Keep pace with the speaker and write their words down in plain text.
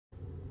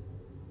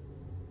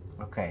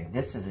Okay,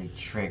 this is a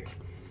trick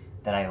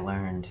that I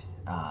learned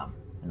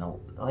in the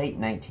late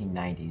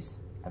 1990s.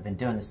 I've been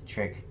doing this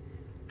trick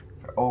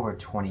for over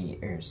 20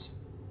 years,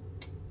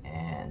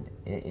 and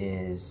it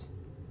is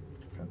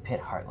from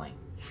Hartling.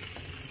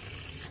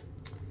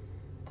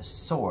 The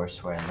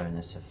source where I learned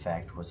this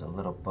effect was a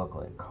little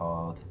booklet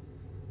called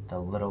The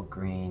Little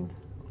Green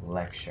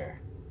Lecture.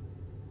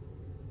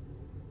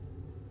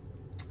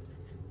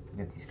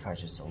 Give these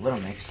cards just a little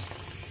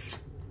mix,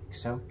 like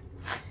so.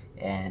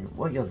 And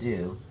what you'll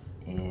do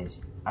is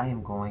I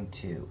am going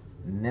to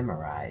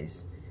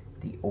memorize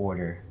the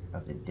order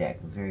of the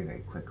deck very,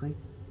 very quickly.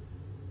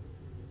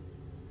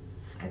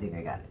 I think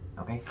I got it.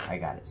 Okay, I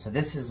got it. So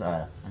this is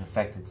an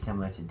effect that's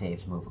similar to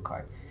Dave's move a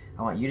card.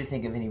 I want you to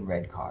think of any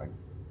red card.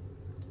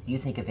 You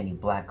think of any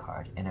black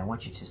card, and I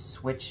want you to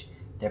switch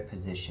their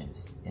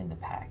positions in the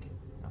pack.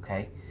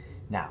 Okay?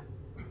 Now,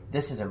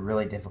 this is a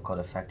really difficult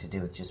effect to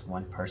do with just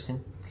one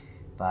person,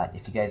 but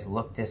if you guys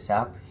look this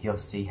up, you'll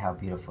see how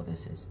beautiful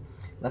this is.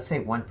 Let's say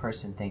one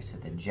person thinks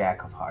of the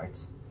Jack of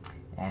Hearts,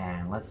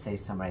 and let's say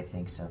somebody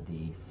thinks of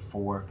the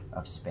Four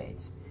of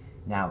Spades.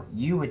 Now,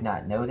 you would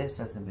not know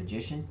this as the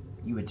magician.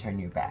 You would turn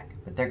your back,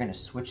 but they're going to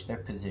switch their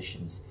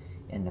positions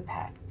in the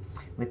pack,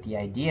 with the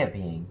idea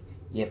being,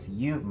 if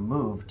you've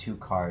moved two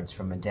cards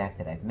from a deck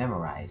that I've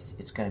memorized,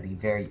 it's going to be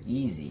very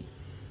easy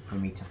for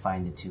me to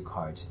find the two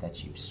cards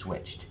that you've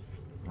switched.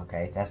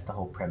 Okay, that's the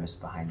whole premise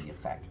behind the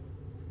effect.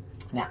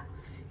 Now,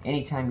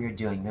 anytime you're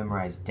doing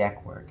memorized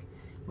deck work,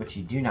 what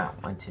you do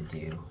not want to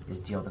do is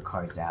deal the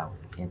cards out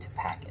into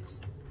packets.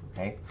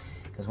 Okay,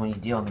 because when you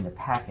deal them into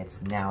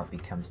packets, now it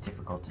becomes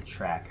difficult to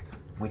track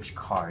which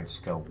cards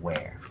go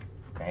where.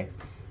 Okay,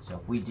 so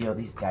if we deal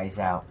these guys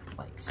out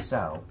like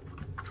so,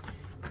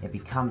 it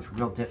becomes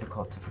real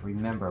difficult to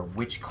remember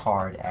which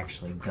card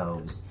actually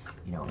goes,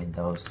 in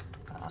those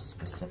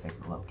specific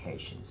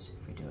locations,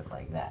 if we do it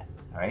like that.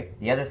 All right.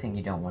 The other thing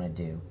you don't want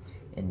to do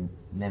in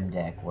mem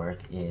deck work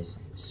is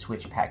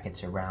switch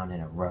packets around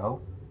in a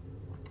row,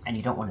 and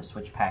you don't want to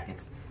switch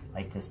packets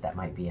like this that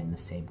might be in the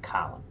same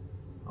column.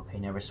 Okay,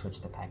 never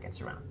switch the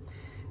packets around.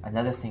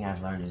 Another thing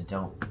I've learned is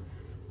don't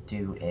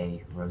do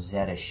a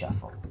Rosetta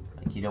shuffle.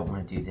 Like, you don't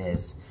want to do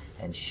this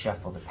and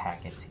shuffle the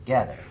packet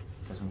together,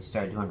 because when you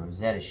start doing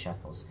Rosetta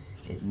shuffles,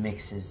 it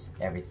mixes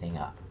everything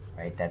up,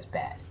 right? That's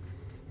bad.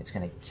 It's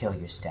going to kill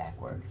your stack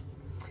work.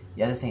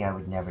 The other thing I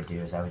would never do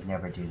is I would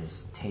never do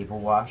this table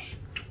wash,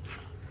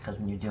 because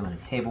when you're doing a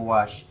table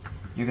wash,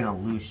 you're going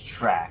to lose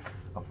track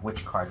of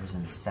which card was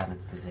in the 7th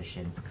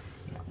position,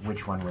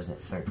 which one was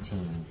at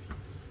 13.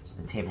 So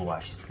the table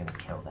wash is going to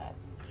kill that.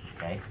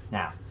 Okay?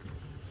 Now,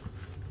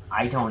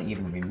 I don't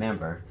even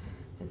remember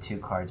the two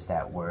cards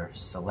that were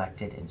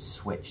selected and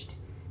switched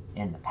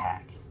in the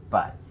pack.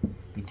 But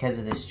because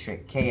of this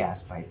trick,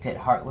 Chaos by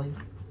Hartling,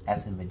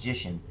 as the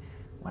magician,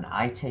 when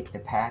I take the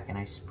pack and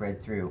I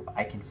spread through,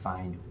 I can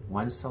find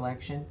one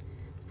selection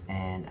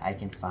and I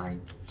can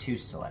find two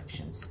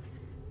selections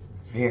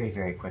very,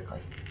 very quickly.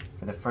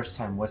 For the first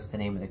time, what's the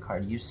name of the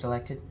card you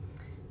selected?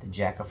 The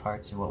Jack of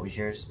Hearts. And what was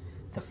yours?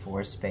 The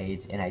Four of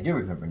Spades. And I do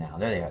remember now.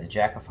 There they are, the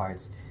Jack of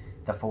Hearts,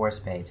 the Four of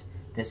Spades.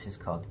 This is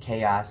called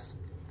Chaos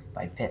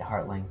by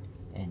Hartling,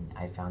 and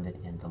I found it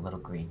in the Little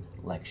Green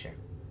Lecture.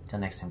 Till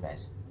next time,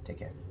 guys. Take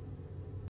care.